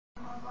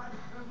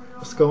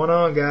What's going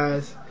on,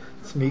 guys?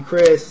 It's me,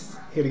 Chris,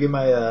 here to give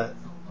my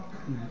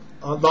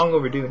not long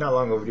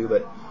overdue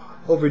but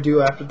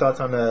overdue afterthoughts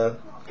on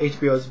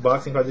HBO's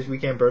boxing card this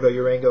weekend, Berto,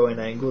 Urango, and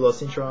Angulo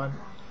Cintron.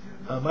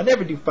 I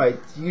never do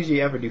fights,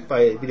 usually ever do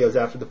fight videos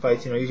after the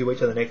fights, I usually wait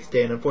till the next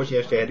day, and unfortunately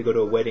yesterday I had to go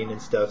to a wedding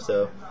and stuff,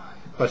 so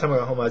by the time I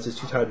got home I was just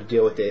too tired to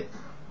deal with it.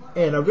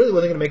 And I really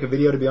wasn't going to make a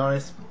video, to be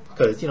honest,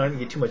 because, I didn't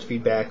get too much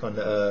feedback on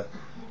the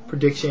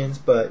predictions,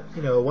 but,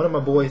 one of my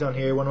boys on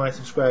here, one of my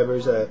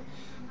subscribers,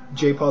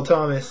 J. Paul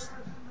Thomas,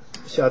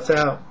 shouts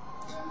out,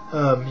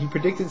 he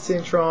predicted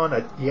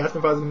Cintron. He asked me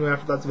if I was going to do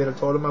afterthoughts of it. I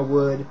told him I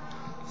would.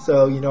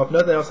 So, if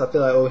nothing else, I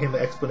feel I owe him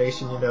an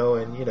explanation, and,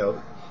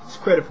 it's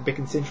credit for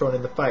picking Cintron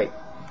in the fight.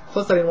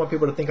 Plus, I didn't want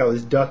people to think I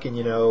was ducking,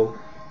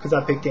 because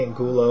I picked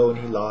Angulo and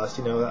he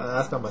lost,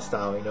 that's not my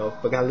style,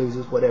 if a guy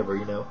loses, whatever,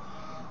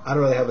 I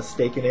don't really have a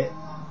stake in it,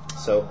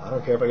 so I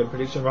don't care if I get a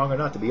prediction wrong or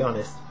not, to be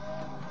honest.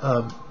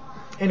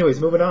 Anyways,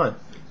 moving on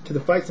to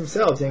the fights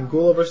themselves.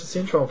 Angulo versus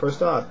Cintron,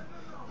 first off.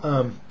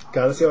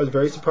 Gotta say, I was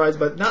very surprised,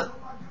 but not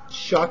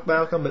shocked by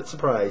outcome, but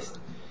surprised.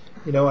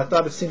 I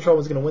thought if Cintron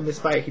was going to win this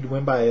fight, he'd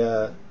win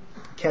by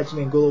catching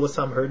Angulo with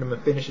something, hurting him,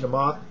 and finishing him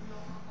off.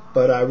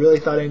 But I really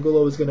thought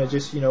Angulo was going to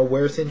just,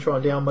 wear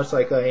Cintron down, much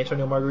like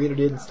Antonio Margarito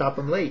did, and stop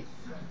him late.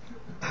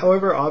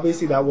 However,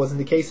 obviously that wasn't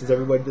the case, as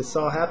everybody just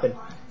saw happen.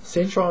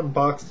 Cintron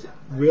boxed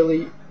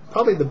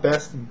probably the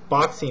best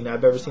boxing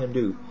I've ever seen him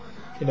do.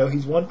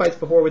 He's won fights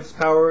before with his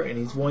power, and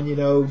he's won,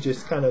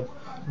 just kind of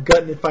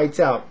gutting fights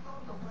out.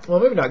 Well,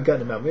 maybe not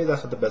gutting him out, maybe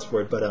that's not the best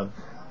word, but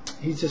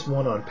he's just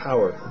won on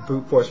power,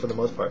 brute force for the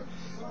most part.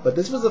 But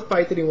this was a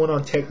fight that he won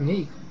on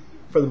technique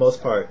for the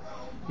most part.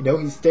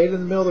 He stayed in the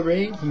middle of the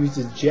ring, he used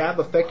his jab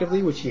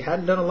effectively, which he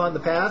hadn't done a lot in the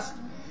past.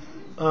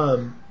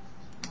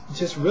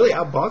 Just really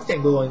outboxed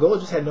Angulo. Angulo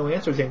just had no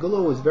answers.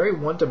 Angulo was very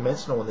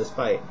one-dimensional in this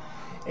fight.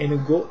 And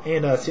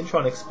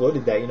Cintron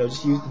exploited that,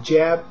 just used the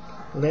jab,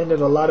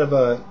 landed a lot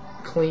of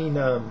clean,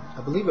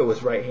 I believe it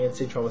was right hand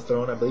Cintron was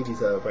throwing. I believe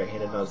he's a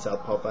right-handed, not a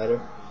southpaw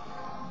fighter.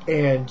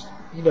 And,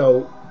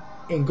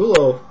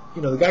 Angulo,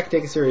 the guy could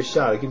take a serious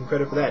shot. I give him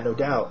credit for that, no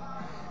doubt.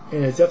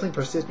 And it's definitely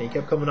persistent. He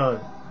kept coming on.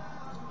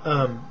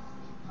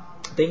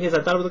 Thing is,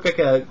 I thought it would look like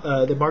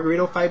the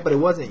Margarito fight, but it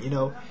wasn't,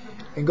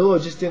 Angulo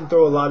just didn't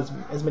throw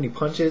as many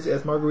punches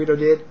as Margarito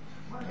did.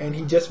 And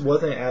he just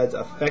wasn't as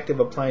effective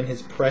applying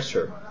his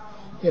pressure.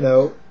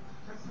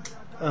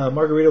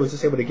 Margarito was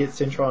just able to get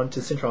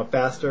Cintron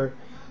faster.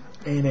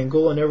 And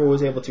Angulo never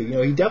was able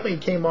to. He definitely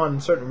came on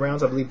in certain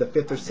rounds, I believe the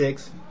 5th or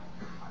 6th.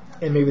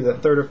 And maybe the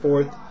 3rd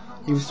or 4th,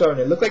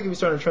 it looked like he was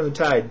starting to turn the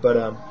tide, but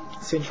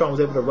Cintron was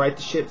able to right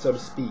the ship, so to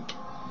speak,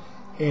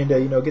 and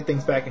get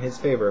things back in his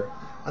favor.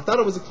 I thought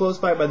it was a close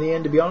fight by the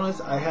end. To be honest,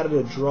 I had it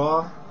a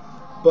draw,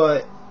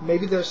 but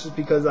maybe that's just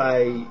because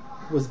I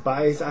was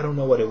biased. I don't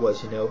know what it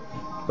was,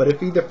 But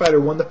if either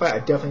fighter won the fight, I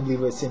definitely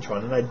believe it was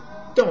Cintron, and I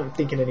don't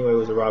think in any way it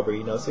was a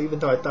robbery, So even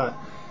though I thought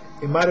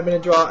it might have been a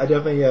draw, I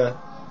definitely,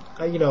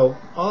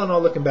 all in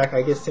all, looking back,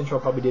 I guess Cintron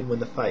probably did win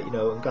the fight,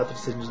 and got the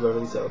decisions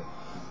early, so.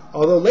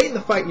 Although late in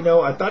the fight,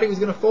 I thought he was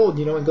going to fold,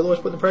 and Angulo was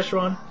putting the pressure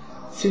on.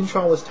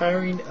 Cintron was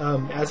tiring,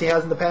 as he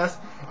has in the past.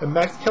 And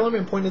Max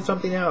Kellerman pointed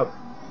something out,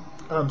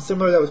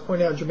 similar that was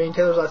pointed out in Jermaine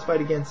Taylor's last fight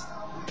against,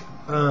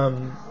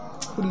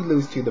 who did he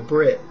lose to? The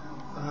Brit.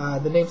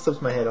 The name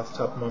slips my head off the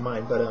top of my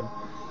mind.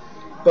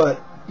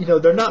 But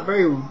they're not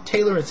very,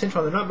 Taylor and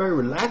Cintron, they're not very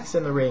relaxed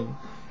in the ring.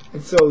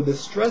 And so the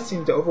stress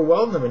seems to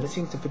overwhelm them, and it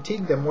seems to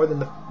fatigue them more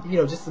than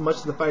just as much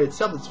as the fight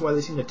itself. That's why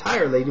they seem to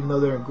tire late, even though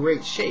they're in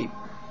great shape.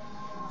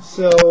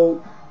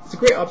 So, it's a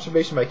great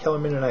observation by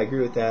Kellerman, and I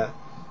agree with that.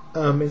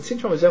 And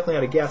Cintron was definitely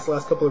out of gas the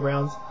last couple of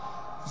rounds.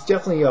 He's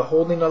definitely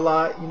holding a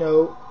lot,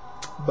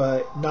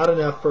 but not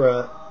enough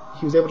for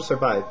he was able to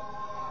survive.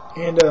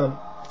 And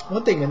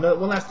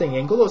one last thing,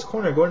 Angulo's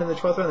corner going into the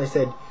 12th round, they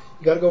said,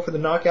 you got to go for the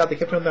knockout. They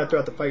kept telling him that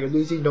throughout the fight, you're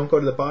losing, don't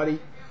go to the body.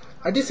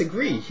 I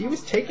disagree. He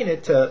was taking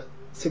it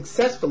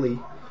successfully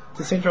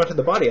to Cintron to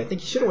the body. I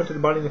think he should have went to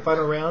the body in the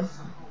final round.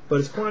 But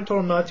his corner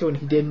told him not to, and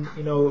he didn't.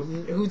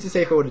 Who's to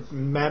say if it would have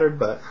mattered?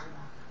 But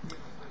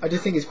I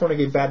just think his corner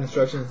gave bad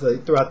instructions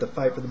throughout the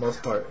fight for the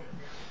most part.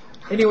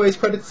 Anyways,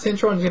 credit to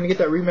Cintron. He's going to get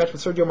that rematch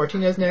with Sergio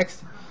Martinez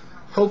next.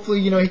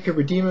 Hopefully, he could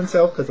redeem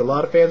himself, because a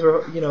lot of fans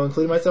were,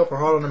 including myself, were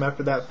hard on him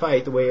after that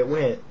fight, the way it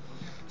went.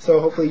 So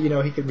hopefully,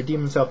 he could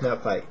redeem himself in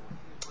that fight.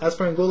 As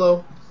for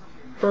Angulo,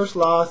 first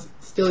loss,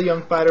 still a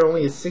young fighter,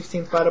 only his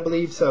 16th fight, I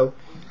believe. So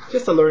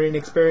just a learning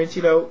experience,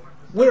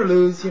 Win or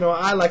lose,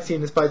 I like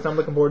seeing this fight, so I'm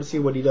looking forward to see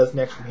what he does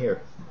next from here.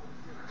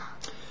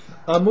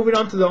 Moving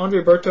on to the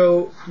Andre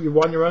Berto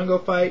Juan Urango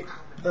fight,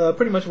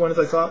 pretty much one as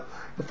I saw.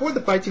 Before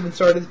the fights even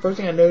started, the first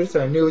thing I noticed,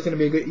 and I knew it was going to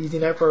be a good, easy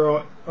night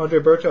for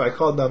Andre Berto, I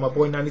called my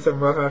boy 97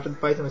 Rough after the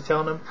fight and was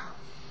telling him,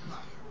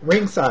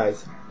 ring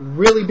size,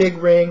 really big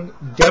ring,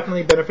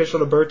 definitely beneficial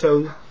to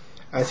Berto,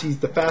 as he's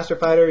the faster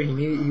fighter.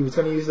 He was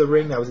going to use the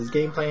ring, that was his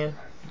game plan.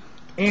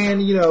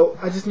 And,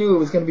 I just knew it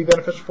was going to be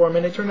beneficial for him,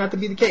 and it turned out to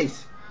be the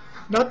case.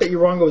 Not that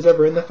Urango was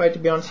ever in the fight, to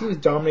be honest. He was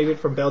dominated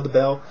from bell to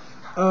bell.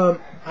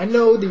 I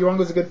know that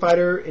Urango's a good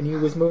fighter, and he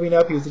was moving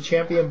up. He was a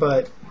champion,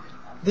 but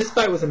this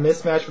fight was a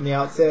mismatch from the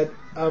outset.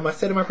 I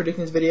said in my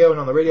predictions video and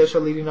on the radio show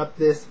leading up to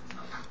this,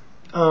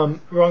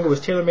 Urango was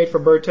tailor-made for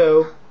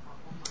Berto,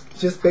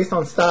 just based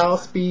on style,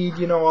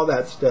 speed, all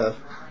that stuff.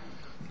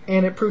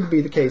 And it proved to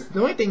be the case.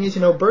 The only thing is,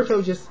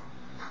 Berto just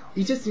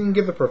didn't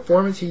give a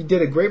performance. He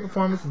did a great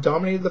performance,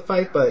 dominated the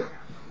fight, but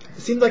it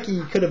seemed like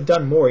he could have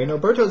done more.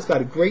 Berto's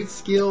got great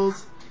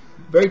skills,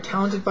 very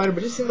talented fighter,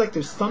 but it just seems like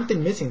there's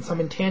something missing, some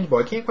intangible.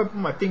 I can't quite put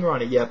my finger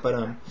on it yet,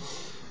 but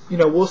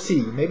we'll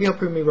see. Maybe he'll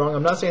prove me wrong.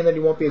 I'm not saying that he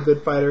won't be a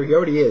good fighter. He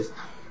already is.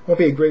 Won't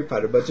be a great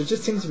fighter, but there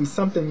just seems to be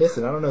something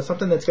missing. I don't know,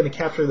 something that's going to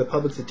capture the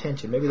public's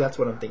attention. Maybe that's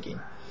what I'm thinking.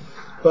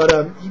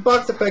 But he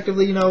boxed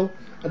effectively.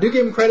 I do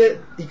give him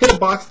credit. He could have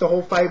boxed the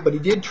whole fight, but he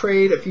did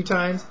trade a few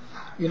times.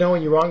 And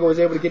Urango was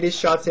able to get his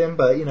shots in,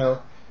 but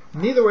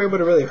neither were able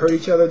to really hurt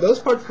each other. Those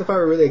parts of the fight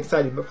were really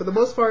exciting, but for the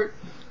most part,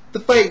 the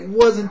fight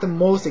wasn't the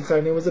most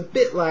exciting. It was a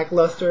bit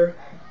lackluster,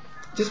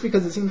 just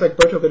because it seems like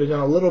Berto could have done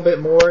a little bit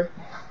more.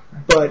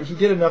 But he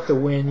did enough to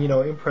win,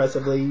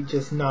 impressively,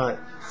 just not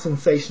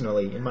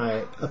sensationally, in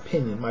my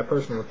opinion, my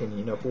personal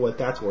opinion, for what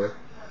that's worth.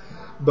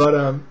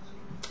 But,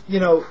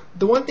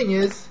 the one thing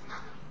is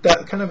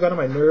that kind of got on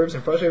my nerves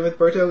and frustrated with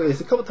Berto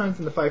is a couple times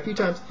in the fight, a few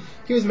times,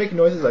 he was making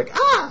noises like,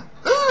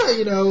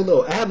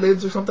 little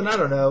ad-libs or something, I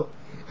don't know.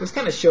 It was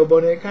kind of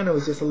showboating, it kind of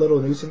was just a little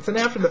nuisance. And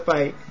after the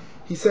fight,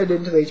 he said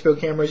into the HBO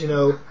cameras,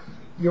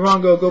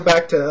 Urango, go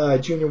back to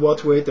junior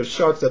welterweight, there's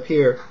sharks up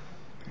here.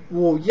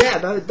 Well, yeah,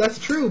 that's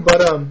true,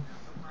 but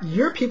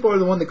your people are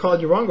the one that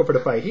called Urango for the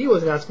fight. He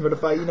wasn't asking for the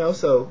fight,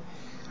 so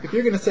if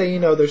you're going to say,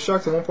 there's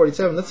sharks at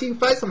 147, let's see you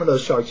fight some of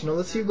those sharks,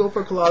 let's see you go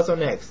for Collazo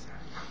next.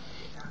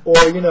 Or,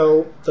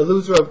 the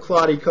loser of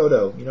Claudio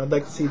Cotto, I'd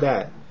like to see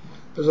that.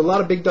 There's a lot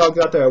of big dogs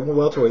out there at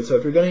welterweight, so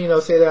if you're going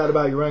to, say that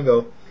about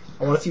Urango,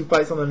 I want to see you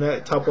fight some of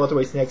the top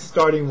welterweights next,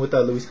 starting with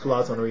Luis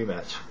Collazo in a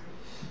rematch.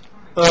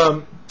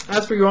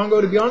 As for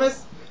Urango, to be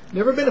honest,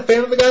 never been a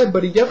fan of the guy,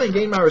 but he definitely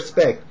gained my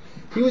respect.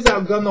 He was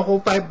outgunned the whole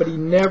fight, but he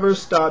never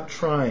stopped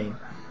trying.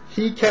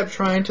 He kept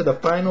trying to the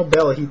final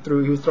bell he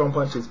threw. He was throwing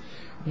punches.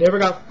 Never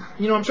got,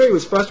 I'm sure he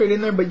was frustrated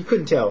in there, but you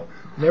couldn't tell.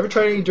 Never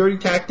tried any dirty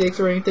tactics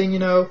or anything,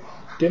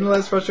 Didn't let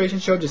his frustration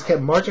show. Just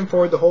kept marching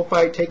forward the whole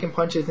fight, taking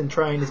punches and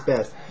trying his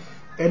best.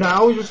 And I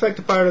always respect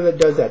a fighter that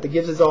does that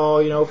gives his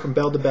all, from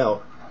bell to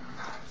bell.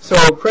 So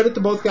credit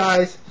to both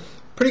guys.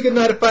 Pretty good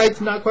night of fights.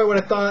 Not quite what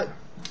I thought.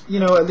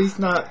 At least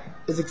not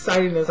as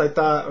exciting as I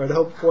thought or had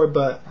hoped for,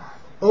 but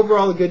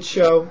overall a good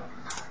show.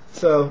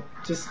 So,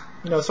 just,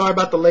 sorry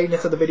about the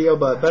lateness of the video,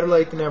 but better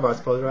late than never, I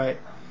suppose, right?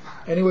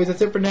 Anyways,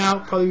 that's it for now.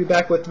 Probably be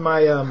back with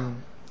my,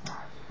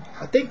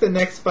 I think the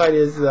next fight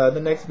is, the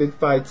next big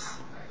fight's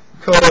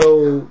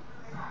Cotto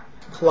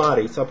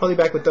Claudio. So I'll probably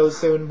be back with those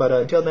soon, but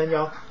until then,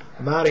 y'all,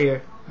 I'm out of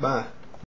here. Bye.